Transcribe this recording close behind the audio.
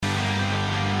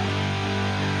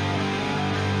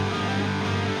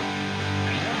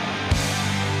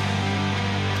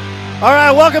All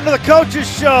right, welcome to the Coaches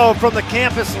Show from the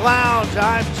Campus Lounge.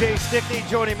 I'm Jay Stickney.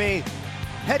 Joining me,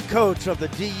 head coach of the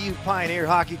DU Pioneer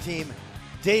hockey team,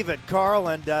 David Carl.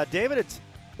 And David, it's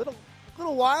been a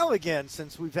little while again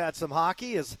since we've had some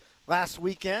hockey. As last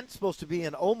weekend, supposed to be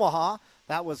in Omaha,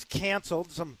 that was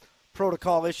canceled. Some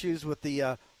protocol issues with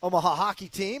the Omaha hockey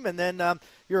team. And then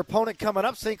your opponent coming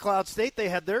up, St. Cloud State, they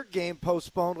had their game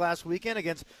postponed last weekend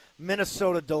against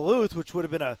Minnesota Duluth, which would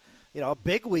have been a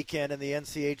big weekend in the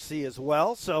NCHC as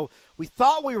well. So we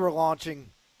thought we were launching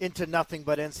into nothing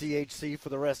but NCHC for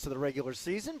the rest of the regular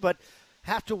season, but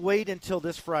have to wait until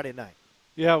this Friday night.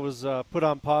 Yeah, it was put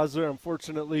on pause there,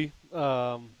 unfortunately,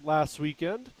 last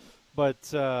weekend. But,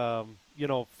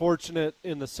 fortunate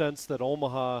in the sense that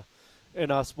Omaha and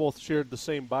us both shared the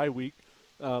same bye week.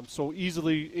 So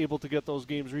easily able to get those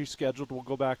games rescheduled. We'll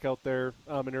go back out there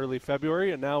in early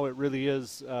February, and now it really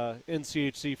is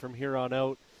NCHC from here on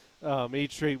out.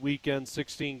 8 straight weekends,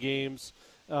 16 games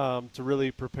to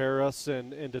really prepare us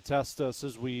and to test us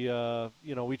as we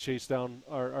chase down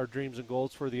our dreams and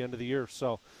goals for the end of the year.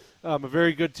 So a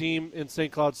very good team in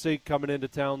St. Cloud State coming into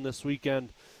town this weekend.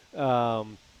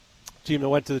 Team that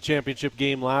went to the championship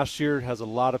game last year, has a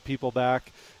lot of people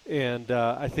back, and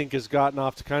I think has gotten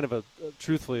off to kind of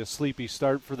truthfully a sleepy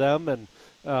start for them, and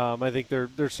I think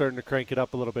they're starting to crank it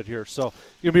up a little bit here. So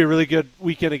it's going to be a really good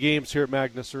weekend of games here at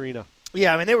Magnus Arena.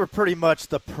 Yeah, I mean, they were pretty much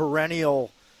the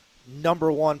perennial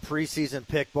number one preseason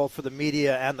pick, both for the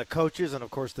media and the coaches, and, of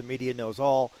course, the media knows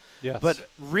all. Yes. But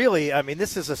really, I mean,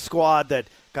 this is a squad that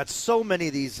got so many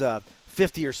of these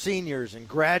fifth-year seniors and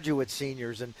graduate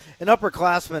seniors and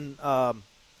upperclassmen. I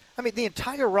mean, the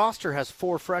entire roster has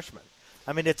 4 freshmen.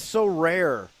 I mean, it's so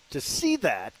rare to see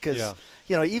that because,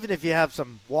 even if you have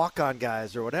some walk-on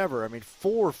guys or whatever, I mean,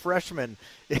 4 freshmen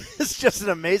is just an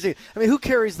amazing – I mean, who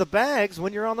carries the bags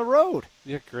when you're on the road?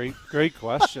 Yeah, great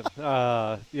question.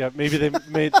 Maybe they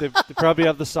probably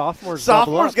have the sophomores.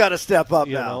 Sophomores got to step up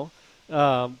now.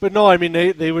 But no, I mean,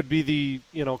 they would be the,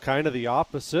 kind of the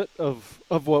opposite of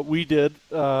what we did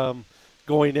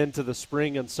going into the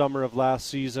spring and summer of last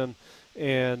season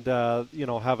and,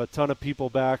 have a ton of people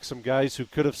back, some guys who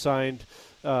could have signed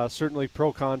certainly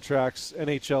pro contracts,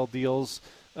 NHL deals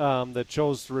that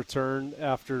chose to return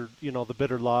after, the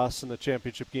bitter loss in the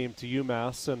championship game to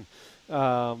UMass. And,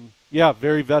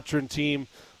 very veteran team.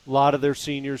 A lot of their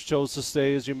seniors chose to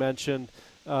stay, as you mentioned.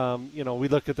 We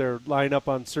look at their lineup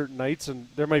on certain nights, and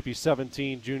there might be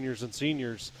 17 juniors and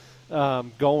seniors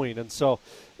going. And so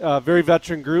very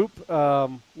veteran group. I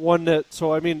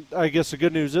guess the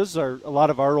good news is a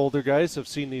lot of our older guys have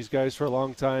seen these guys for a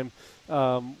long time.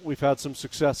 We've had some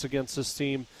success against this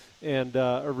team and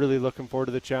are really looking forward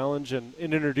to the challenge and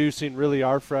introducing really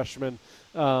our freshmen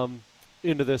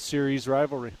into this series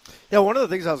rivalry. Yeah, one of the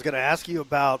things I was going to ask you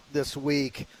about this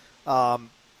week it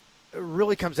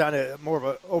really comes down to more of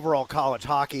an overall college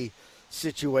hockey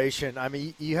situation. I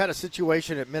mean, you had a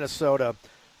situation at Minnesota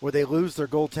where they lose their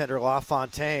goaltender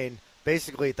LaFontaine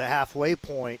basically at the halfway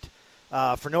point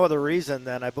for no other reason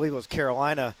than I believe it was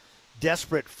Carolina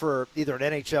desperate for either an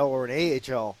NHL or an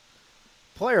AHL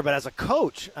player. But as a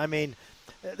coach, I mean,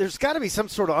 there's got to be some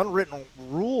sort of unwritten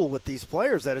rule with these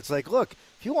players that it's like, look,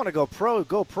 if you want to go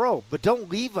pro, but don't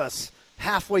leave us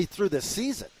halfway through this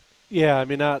season. Yeah, I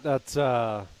mean, that's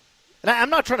and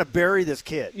I'm not trying to bury this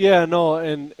kid. Yeah, no,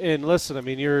 and listen, I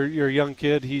mean, you're a young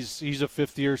kid. He's a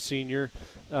fifth-year senior.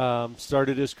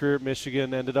 Started his career at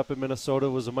Michigan, ended up in Minnesota,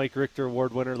 was a Mike Richter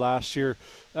Award winner last year,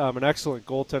 an excellent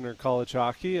goaltender in college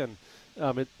hockey. And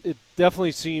it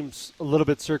definitely seems a little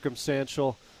bit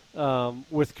circumstantial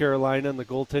with Carolina and the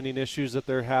goaltending issues that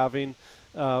they're having.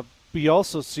 But you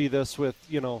also see this with,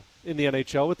 in the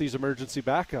NHL with these emergency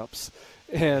backups.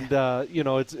 And,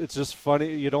 it's just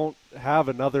funny. You don't have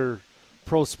another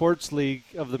pro sports league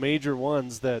of the major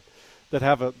ones that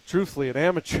have truthfully an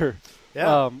amateur,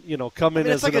 come in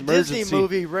it's as like an emergency. Disney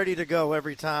movie ready to go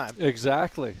every time.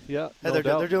 Exactly. Yeah. And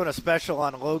they're doing a special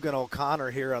on Logan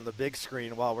O'Connor here on the big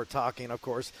screen while we're talking, of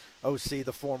course, OC,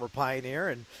 the former Pioneer.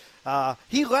 And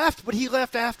he left, but he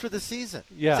left after the season.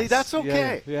 Yes. See, that's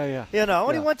okay. Yeah.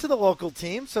 And he went to the local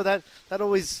team, so that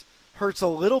always hurts a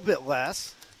little bit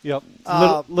less. Yep.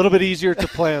 A little bit easier to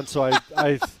plan. So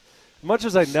I much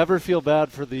as I never feel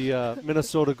bad for the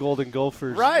Minnesota Golden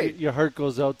Gophers, right. Your heart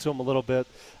goes out to them a little bit.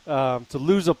 To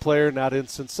lose a player in that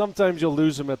instance, sometimes you'll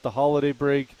lose them at the holiday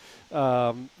break,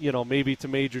 maybe to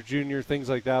major, junior, things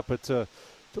like that. But to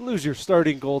lose your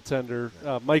starting goaltender,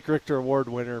 Mike Richter Award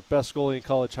winner, best goalie in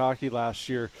college hockey last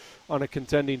year, on a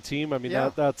contending team, I mean,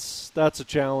 that's a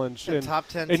challenge. And top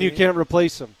 10 and team. you can't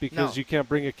replace him because you can't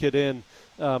bring a kid in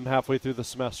halfway through the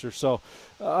semester. So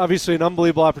obviously an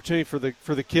unbelievable opportunity for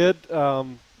the kid.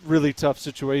 really tough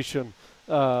situation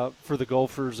for the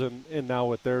Gophers and now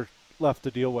what they're left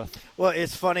to deal with. Well,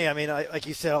 it's funny. I mean, like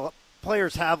you said,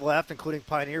 players have left, including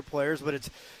Pioneer players, but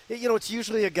it's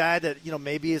usually a guy that,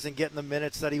 maybe isn't getting the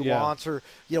minutes that he wants, or,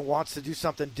 wants to do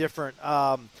something different.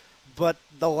 But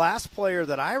the last player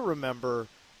that I remember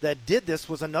that did this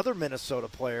was another Minnesota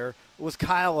player, was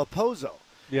Kyle Opozo.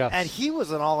 Yes. And he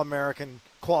was an All-American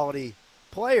quality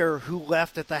player who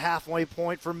left at the halfway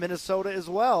point for Minnesota as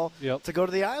well to go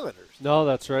to the Islanders. No,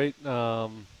 that's right. That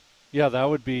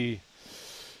would be –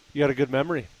 you got a good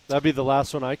memory. That'd be the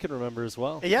last one I can remember as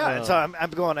well. Yeah, and so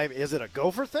I'm going, is it a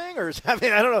Gopher thing? Or I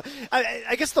don't know.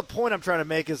 I guess the point I'm trying to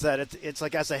make is that it's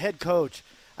like, as a head coach,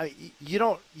 you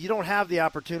don't have the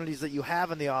opportunities that you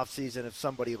have in the offseason if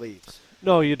somebody leaves.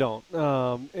 No, you don't.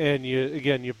 And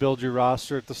you build your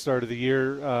roster at the start of the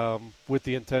year with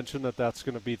the intention that that's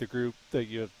going to be the group that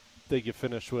you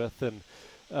finish with. And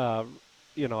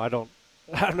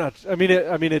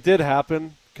it did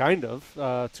happen kind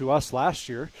of to us last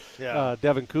year. Yeah.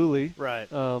 Devin Cooley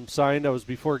signed. That was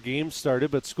before games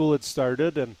started, but school had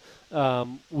started, and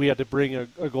we had to bring a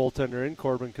goaltender in,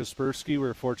 Corbin Kaspersky. We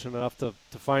were fortunate enough to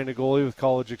find a goalie with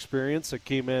college experience that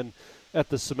came in at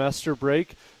the semester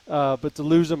break. But to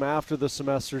lose him after the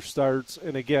semester starts,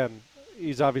 and again,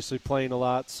 he's obviously playing a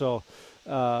lot. So,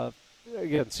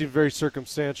 again, it seemed very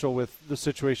circumstantial with the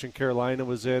situation Carolina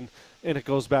was in. And it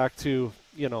goes back to,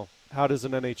 how does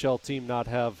an NHL team not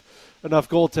have enough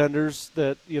goaltenders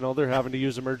that, they're having to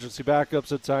use emergency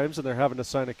backups at times, and they're having to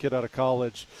sign a kid out of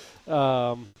college,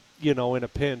 in a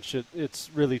pinch.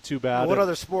 It's really too bad. Well, what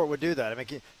other sport would do that? I mean,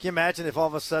 can you imagine if all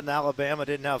of a sudden Alabama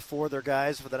didn't have 4 of their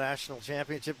guys for the national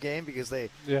championship game because they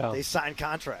signed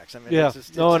contracts? I mean, I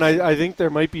think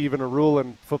there might be even a rule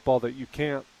in football that you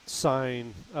can't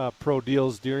sign pro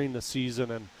deals during the season,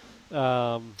 and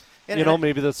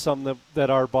maybe that's something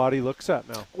that our body looks at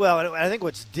now. Well, I think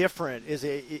what's different is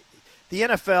the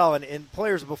NFL and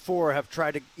players before have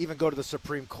tried to even go to the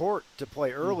Supreme Court to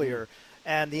play earlier,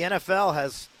 and the NFL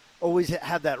has always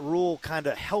had that rule kind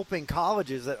of helping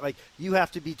colleges that, like, you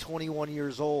have to be 21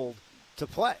 years old to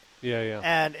play. Yeah.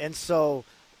 And so,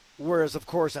 whereas, of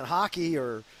course, in hockey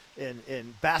or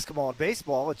in basketball and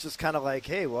baseball, it's just kind of like,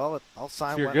 hey, well, I'll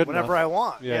sign whenever I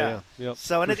want. Yeah.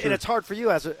 So, and it's hard for you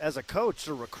as a coach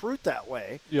to recruit that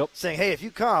way, saying, hey, if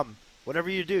you come, whatever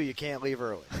you do, you can't leave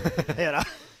early.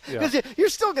 Because you're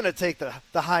still going to take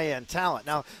the high-end talent.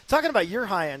 Now, talking about your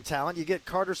high-end talent, you get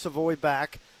Carter Savoy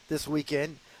back this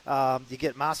weekend. You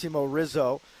get Massimo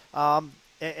Rizzo. And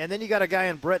then you got a guy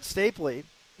in Brett Stapley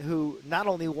who not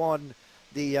only won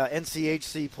the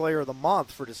NCHC Player of the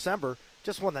Month for December,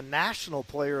 just won the National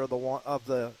Player of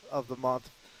the Month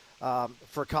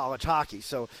for college hockey.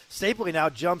 So Stapley now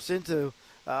jumps into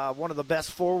one of the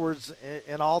best forwards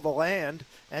in all the land,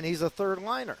 and he's a third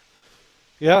liner.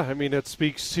 Yeah, I mean, it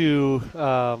speaks to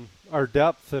our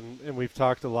depth, and we've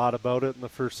talked a lot about it in the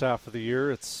first half of the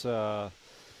year. It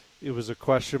was a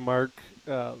question mark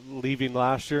leaving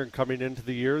last year and coming into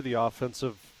the year, the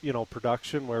offensive,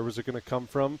 production, where was it going to come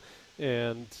from?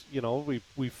 And,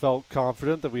 we felt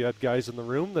confident that we had guys in the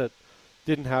room that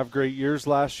didn't have great years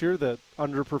last year that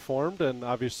underperformed, and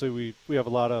obviously we have a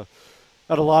lot of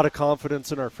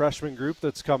confidence in our freshman group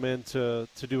that's come in to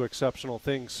do exceptional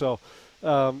things. So,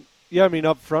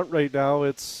 up front right now,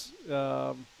 it's,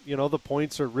 the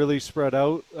points are really spread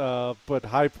out, but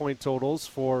high point totals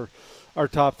for our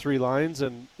top 3 lines,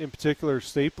 and in particular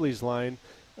Stapley's line,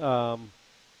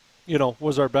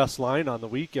 was our best line on the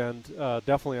weekend,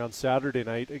 definitely on Saturday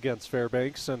night against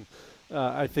Fairbanks. And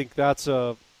I think that's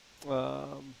a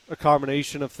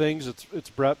combination of things. It's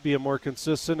Brett being more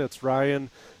consistent. It's Ryan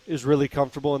is really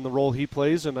comfortable in the role he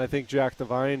plays. And I think Jack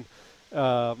Devine,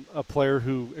 a player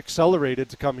who accelerated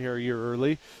to come here a year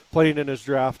early, playing in his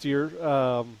draft year,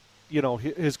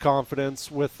 his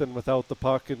confidence with and without the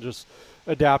puck and just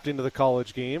adapting to the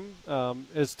college game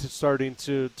is starting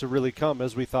to really come,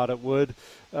 as we thought it would,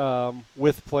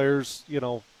 with players,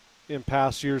 in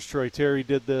past years. Troy Terry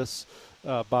did this.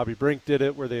 Bobby Brink did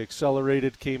it, where they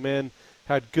accelerated, came in,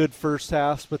 had good first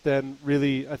halves, but then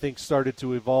really, I think, started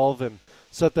to evolve and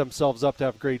set themselves up to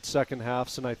have great second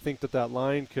halves. And I think that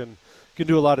line can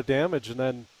do a lot of damage. And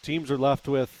then teams are left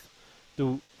with,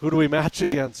 who do we match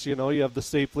against? You have the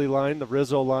Stapley line, the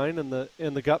Rizzo line, and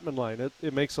the Gutman line.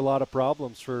 It makes a lot of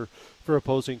problems for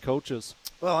opposing coaches.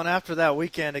 Well, and after that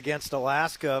weekend against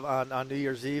Alaska on New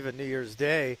Year's Eve and New Year's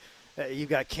Day, you've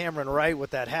got Cameron Wright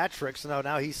with that hat trick. So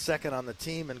now he's second on the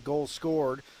team in goals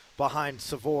scored behind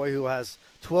Savoy, who has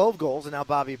 12 goals, and now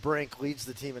Bobby Brink leads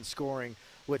the team in scoring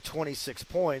with 26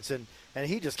 points, and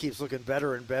he just keeps looking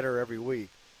better and better every week.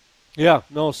 Yeah,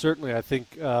 no, certainly. I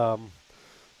think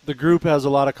the group has a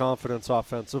lot of confidence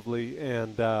offensively,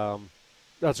 and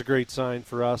that's a great sign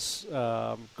for us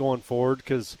going forward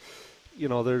because,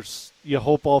 you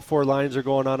hope all four lines are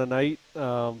going on a night,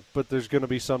 but there's going to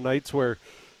be some nights where,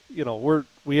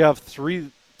 we have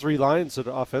three lines that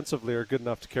offensively are good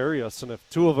enough to carry us, and if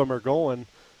two of them are going,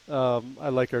 I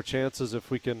like our chances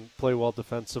if we can play well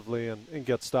defensively and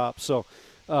get stops. So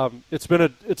it's been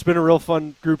a real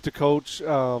fun group to coach.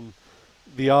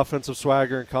 The offensive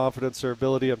swagger and confidence, their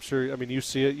ability, I'm sure, you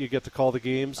see it. You get to call the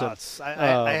games. And,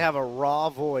 I have a raw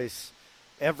voice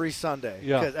every Sunday.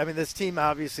 Yeah. This team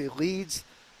obviously leads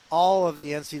all of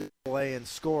the NCAA in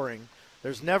scoring.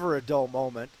 There's never a dull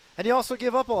moment. And you also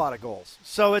give up a lot of goals.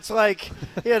 So it's like,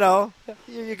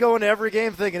 you go into every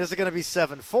game thinking, is it going to be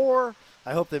 7-4?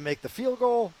 I hope they make the field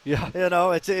goal. Yeah.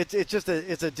 It's just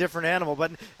a different animal.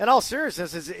 But in all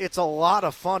seriousness, it's a lot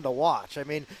of fun to watch.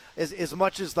 As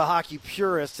much as the hockey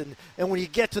purists, and when you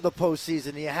get to the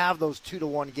postseason, you have those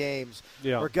 2-1 games,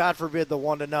 or God forbid the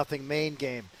 1-0 Maine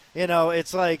game.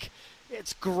 It's like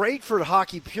it's great for the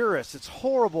hockey purists. It's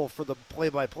horrible for the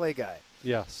play-by-play guy.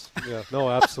 Yes. Yeah. No,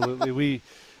 absolutely.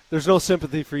 There's no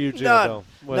sympathy for you, Jay, though,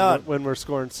 when we're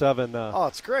scoring 7.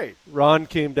 It's great. Ron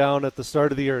came down at the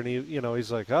start of the year, and he's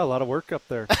like, a lot of work up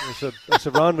there. I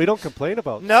said, Ron, we don't complain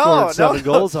about scoring 7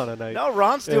 goals on a night. No,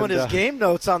 Ron's doing his game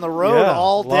notes on the road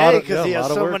all day because he has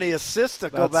so many assists to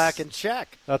go back and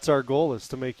check. That's our goal, is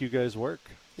to make you guys work.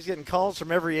 He's getting calls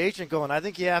from every agent going, I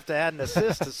think you have to add an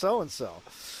assist to so-and-so.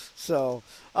 So,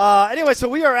 anyway, so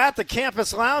we are at the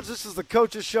Campus Lounge. This is the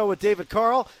Coaches Show with David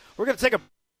Carl. We're going to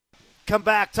come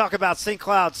back, talk about St.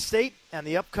 Cloud State and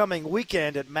the upcoming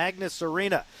weekend at Magnus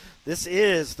Arena. This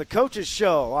is the Coaches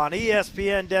Show on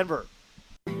ESPN Denver.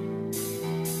 All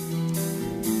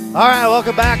right,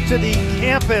 welcome back to the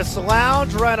Campus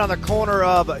Lounge right on the corner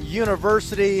of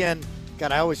University and,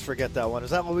 God, I always forget that one. Is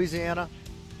that Louisiana?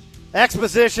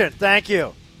 Exposition, thank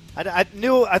you. I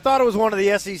thought it was one of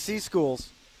the SEC schools.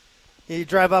 You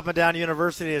drive up and down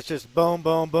University, it's just boom,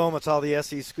 boom, boom. It's all the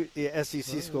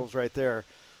SEC schools right there.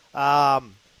 But,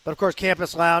 of course,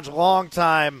 Campus Lounge,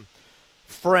 longtime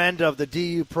friend of the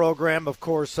DU program, of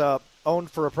course, owned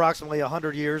for approximately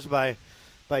 100 years by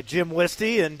Jim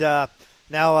Wisty, and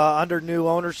now under new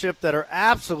ownership that are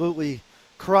absolutely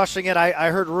crushing it.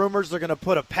 I heard rumors they're going to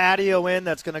put a patio in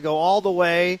that's going to go all the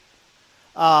way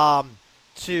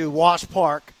to Wash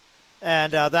Park,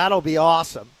 and that'll be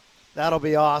awesome. That'll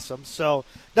be awesome. So,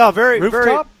 no, very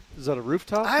rooftop? Is that a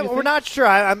rooftop? We're not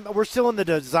sure. We're still in the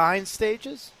design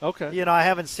stages. Okay. I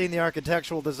haven't seen the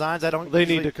architectural designs. They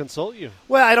need to consult you.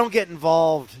 Well, I don't get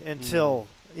involved until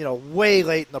way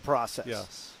late in the process.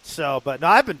 Yes. So, but no,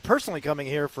 I've been personally coming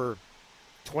here for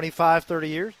 25, 30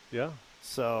 years. Yeah.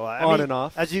 So on and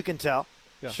off, as you can tell.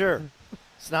 Yeah. Sure.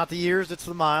 It's not the years; it's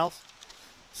the miles.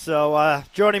 So,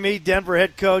 joining me, Denver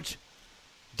head coach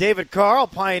David Carl.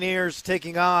 Pioneers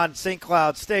taking on St.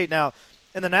 Cloud State. Now,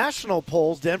 in the national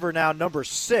polls, Denver now number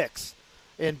 6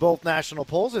 in both national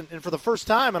polls. And for the first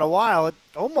time in a while, it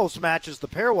almost matches the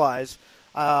pairwise.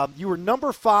 You were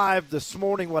number 5 this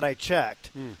morning when I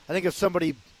checked. I think if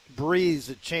somebody breathes,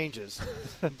 it changes.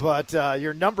 But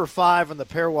you're number 5 in the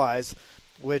pairwise,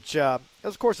 which,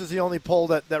 of course, is the only poll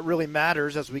that really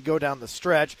matters as we go down the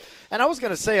stretch. And I was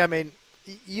going to say,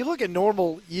 you look at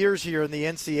normal years here in the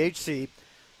NCHC,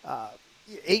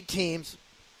 8 teams,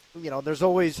 there's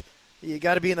always – you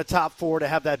got to be in the top 4 to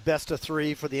have that best of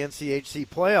 3 for the NCHC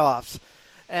playoffs.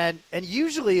 And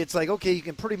usually it's like, okay, you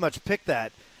can pretty much pick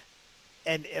that.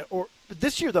 Or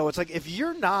this year, though, it's like if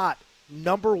you're not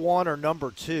number 1 or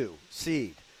number 2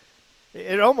 seed,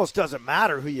 it almost doesn't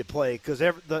matter who you play because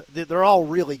they're all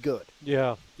really good.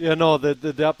 Yeah. Yeah, no, the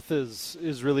depth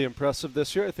is really impressive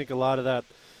this year. I think a lot of that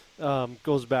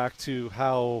goes back to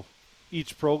how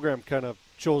each program kind of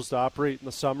chose to operate in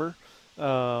the summer.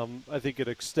 I think it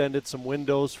extended some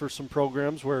windows for some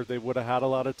programs where they would have had a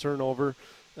lot of turnover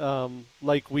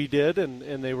like we did,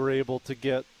 and they were able to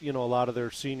get, a lot of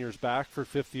their seniors back for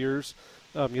 5th years.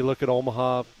 You look at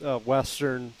Omaha,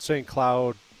 Western, St.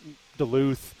 Cloud,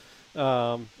 Duluth,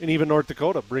 and even North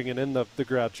Dakota bringing in the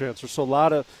grad transfer. So a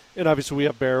lot of – and obviously we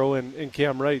have Barrow and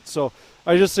Cam Wright. So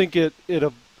I just think it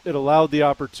allowed the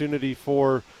opportunity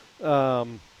for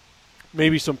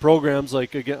maybe some programs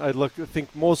like, again, I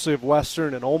think mostly of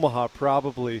Western and Omaha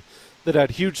probably, that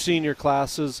had huge senior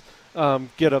classes,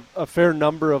 get a fair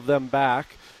number of them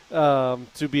back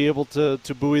to be able to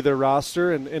buoy their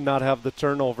roster and not have the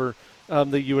turnover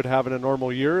that you would have in a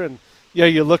normal year. And, yeah,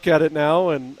 you look at it now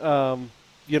and,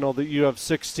 that you have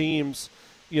 6 teams,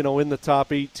 in the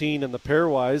top 18 in the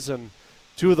pairwise. And,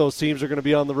 two of those teams are going to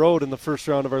be on the road in the first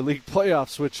round of our league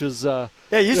playoffs, which is it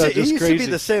used just to crazy. be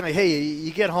the same. Like, hey,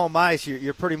 you get home ice,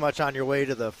 you're pretty much on your way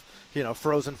to the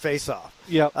frozen face-off.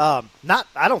 Yeah.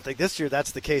 I don't think this year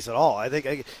that's the case at all.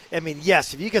 I mean,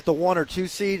 yes, if you get the 1 or 2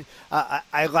 seed,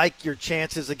 I like your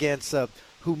chances against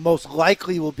who most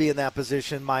likely will be in that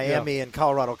position, Miami and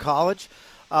Colorado College.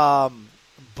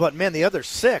 But, man, the other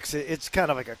 6, it's kind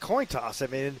of like a coin toss. I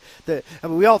mean,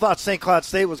 we all thought St. Cloud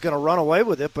State was going to run away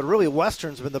with it, but really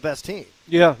Western's been the best team.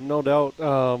 Yeah, no doubt.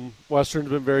 Western's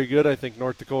been very good. I think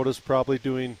North Dakota's probably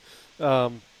doing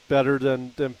better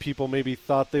than people maybe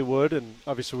thought they would, and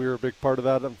obviously we were a big part of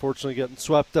that, unfortunately getting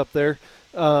swept up there.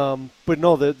 But,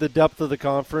 no, the depth of the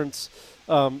conference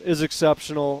is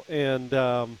exceptional, and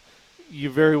you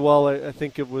very well, I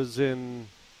think it was in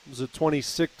 – was it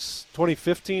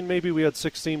 2015 maybe? We had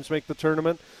 6 teams make the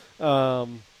tournament. That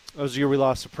was the year we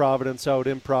lost to Providence out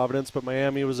in Providence, but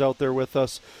Miami was out there with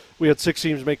us. We had 6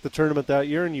 teams make the tournament that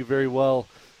year, and you very well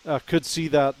could see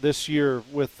that this year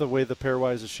with the way the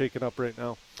pairwise is shaken up right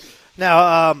now.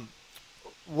 Now,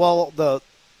 while the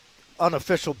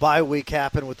unofficial bye week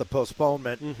happened with the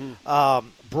postponement,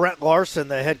 Brent Larson,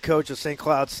 the head coach of St.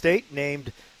 Cloud State,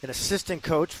 named an assistant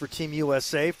coach for Team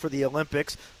USA for the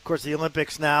Olympics. Of course, the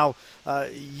Olympics now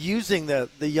using the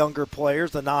younger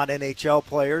players, the non-NHL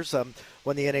players,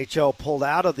 when the NHL pulled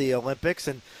out of the Olympics.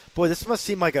 And, boy, this must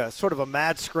seem like a sort of a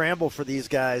mad scramble for these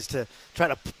guys to try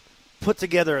to put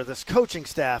together this coaching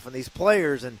staff and these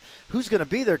players and who's going to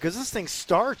be there, because this thing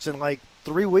starts in like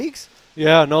 3 weeks.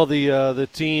 Yeah, no, the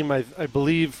team, I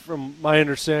believe, from my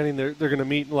understanding, they're going to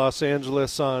meet in Los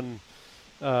Angeles on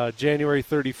January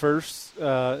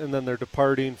 31st, and then they're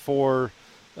departing for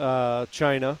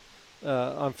China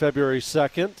on February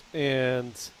 2nd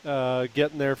and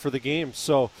getting there for the game.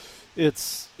 So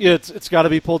it's got to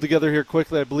be pulled together here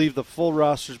quickly. I believe the full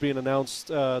roster is being announced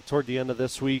toward the end of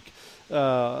this week.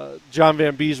 John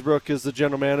Van Beesbrook is the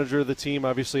general manager of the team.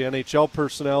 Obviously, NHL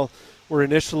personnel were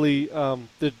initially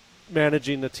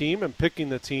managing the team and picking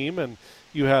the team, and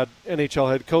you had NHL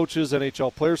head coaches,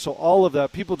 NHL players, so all of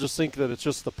that. People just think that it's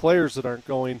just the players that aren't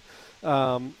going.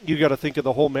 You got to think of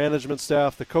the whole management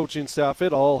staff, the coaching staff.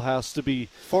 It all has to be.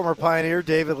 Former Pioneer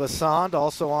David Lassonde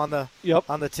also on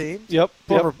the team. Yep.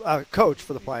 Former coach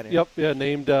for the Pioneer. Yep. Yeah.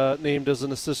 Named as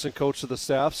an assistant coach of the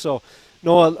staff. So,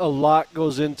 no, a lot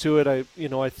goes into it.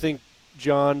 I think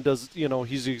John does.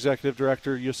 He's the executive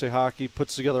director of USA Hockey,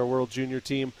 puts together a World Junior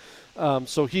team.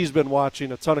 So he's been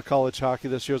watching a ton of college hockey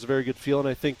this year. It's a very good feel, and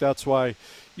I think that's why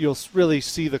you'll really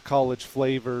see the college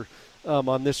flavor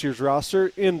on this year's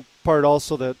roster. In part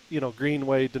also that,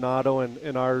 Greenway, Donato,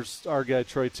 and our guy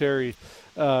Troy Terry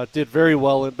did very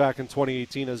well back in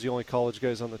 2018 as the only college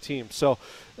guys on the team. So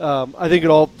I think it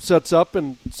all sets up,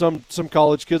 and some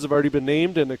college kids have already been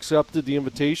named and accepted the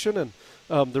invitation,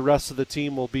 and the rest of the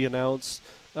team will be announced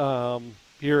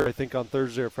here, I think, on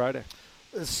Thursday or Friday.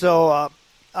 So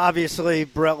obviously,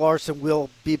 Brent Larson will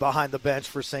be behind the bench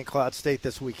for St. Cloud State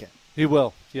this weekend. He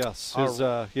will, yes.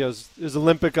 His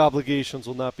Olympic obligations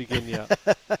will not begin yet.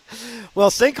 Well,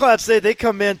 St. Cloud State, they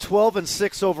come in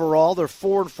 12-6 overall. They're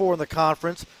 4-4 in the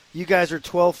conference. You guys are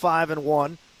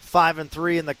 12-5-1,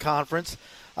 5-3 in the conference.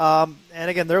 And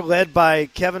again, they're led by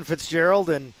Kevin Fitzgerald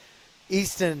and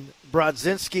Easton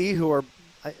Brodzinski, who are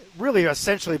really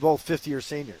essentially both fifth-year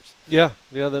seniors. Yeah,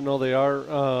 they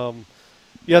are.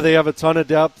 They have a ton of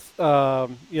depth.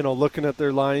 Looking at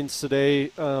their lines today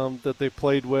that they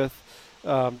played with,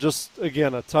 just,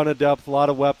 again, a ton of depth, a lot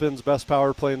of weapons, best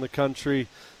power play in the country.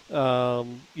 A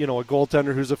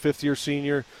goaltender who's a fifth-year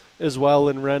senior as well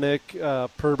in Rennick.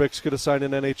 Perbix could have signed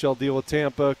an NHL deal with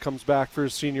Tampa, comes back for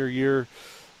his senior year.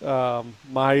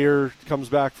 Meyer comes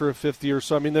back for a fifth year.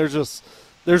 So, I mean,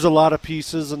 there's a lot of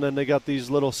pieces, and then they got these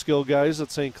little skill guys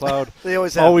that St. Cloud they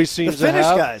always seems to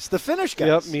have. The Finnish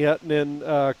guys. Yep, Miettinen,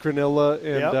 Kranilla,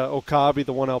 and Okabe,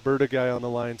 the one Alberta guy on the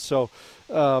line. So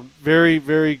very,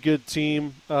 very good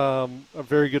team. A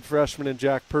very good freshman in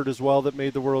Jack Pert as well that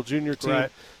made the World Junior team.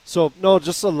 Right. So, no,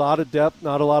 just a lot of depth,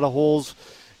 not a lot of holes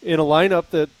in a lineup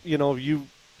that,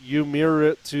 you mirror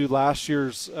it to last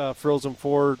year's Frozen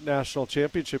Four National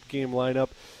Championship game lineup.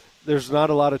 There's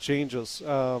not a lot of changes.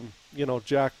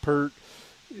 Jack Pert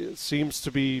seems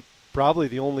to be probably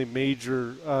the only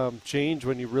major change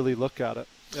when you really look at it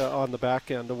on the back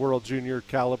end, a World Junior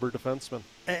caliber defenseman.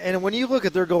 And when you look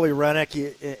at their goalie Rennick,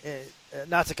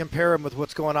 not to compare him with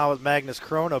what's going on with Magnus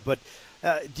Krona, but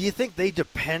do you think they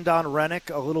depend on Rennick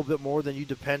a little bit more than you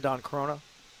depend on Krona?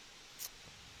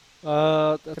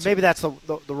 Maybe that's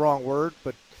the wrong word,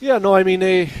 but yeah, no, I mean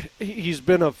I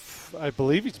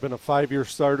believe he's been a 5-year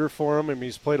starter for him. I mean,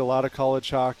 he's played a lot of college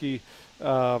hockey.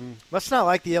 Must not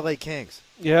like the LA Kings.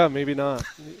 Yeah, maybe not.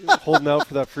 Holding out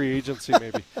for that free agency,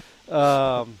 maybe.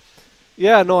 I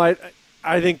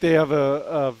think they have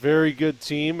a very good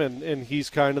team, and he's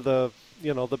kind of the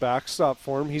backstop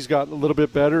for him. He's gotten a little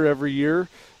bit better every year.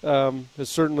 Has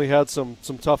certainly had some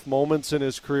tough moments in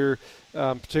his career,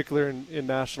 particularly in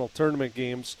national tournament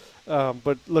games.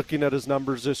 But looking at his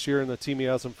numbers this year and the team he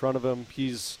has in front of him,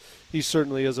 he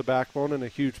certainly is a backbone and a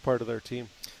huge part of their team.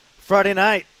 Friday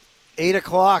night, 8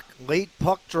 o'clock, late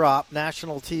puck drop,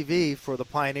 national TV for the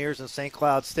Pioneers in St.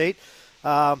 Cloud State.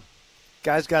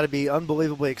 Guys got to be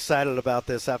unbelievably excited about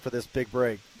this after this big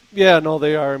break. Yeah, no,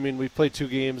 they are. I mean, we've played 2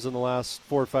 games in the last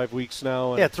 4 or 5 weeks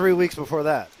now. And 3 weeks before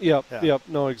that. Yep,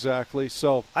 no, exactly.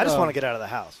 So I just want to get out of the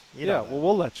house. Well,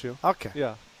 we'll let you.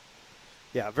 Okay.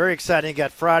 Yeah, very exciting. You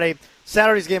got Friday.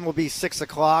 Saturday's game will be 6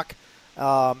 o'clock,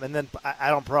 and then I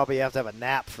don't probably have to have a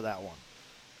nap for that one.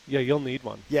 Yeah, you'll need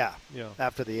one. Yeah.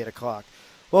 After the 8 o'clock.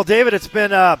 Well, David, it's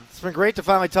been great to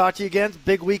finally talk to you again.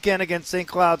 Big weekend against St.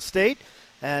 Cloud State,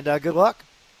 and good luck.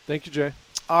 Thank you, Jay.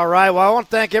 All right. Well, I want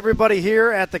to thank everybody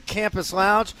here at the Campus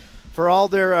Lounge for all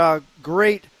their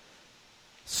great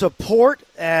support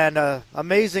and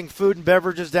amazing food and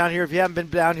beverages down here. If you haven't been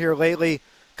down here lately,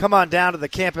 come on down to the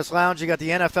Campus Lounge. You got the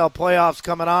NFL playoffs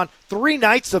coming on. 3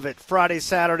 nights of it,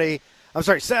 Saturday,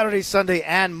 Sunday,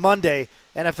 and Monday.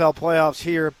 NFL playoffs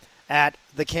here at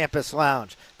the Campus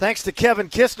Lounge. Thanks to Kevin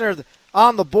Kistner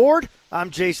on the board. I'm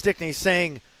Jay Stickney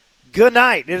saying good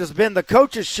night. It has been the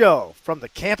Coaches Show from the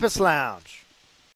Campus Lounge.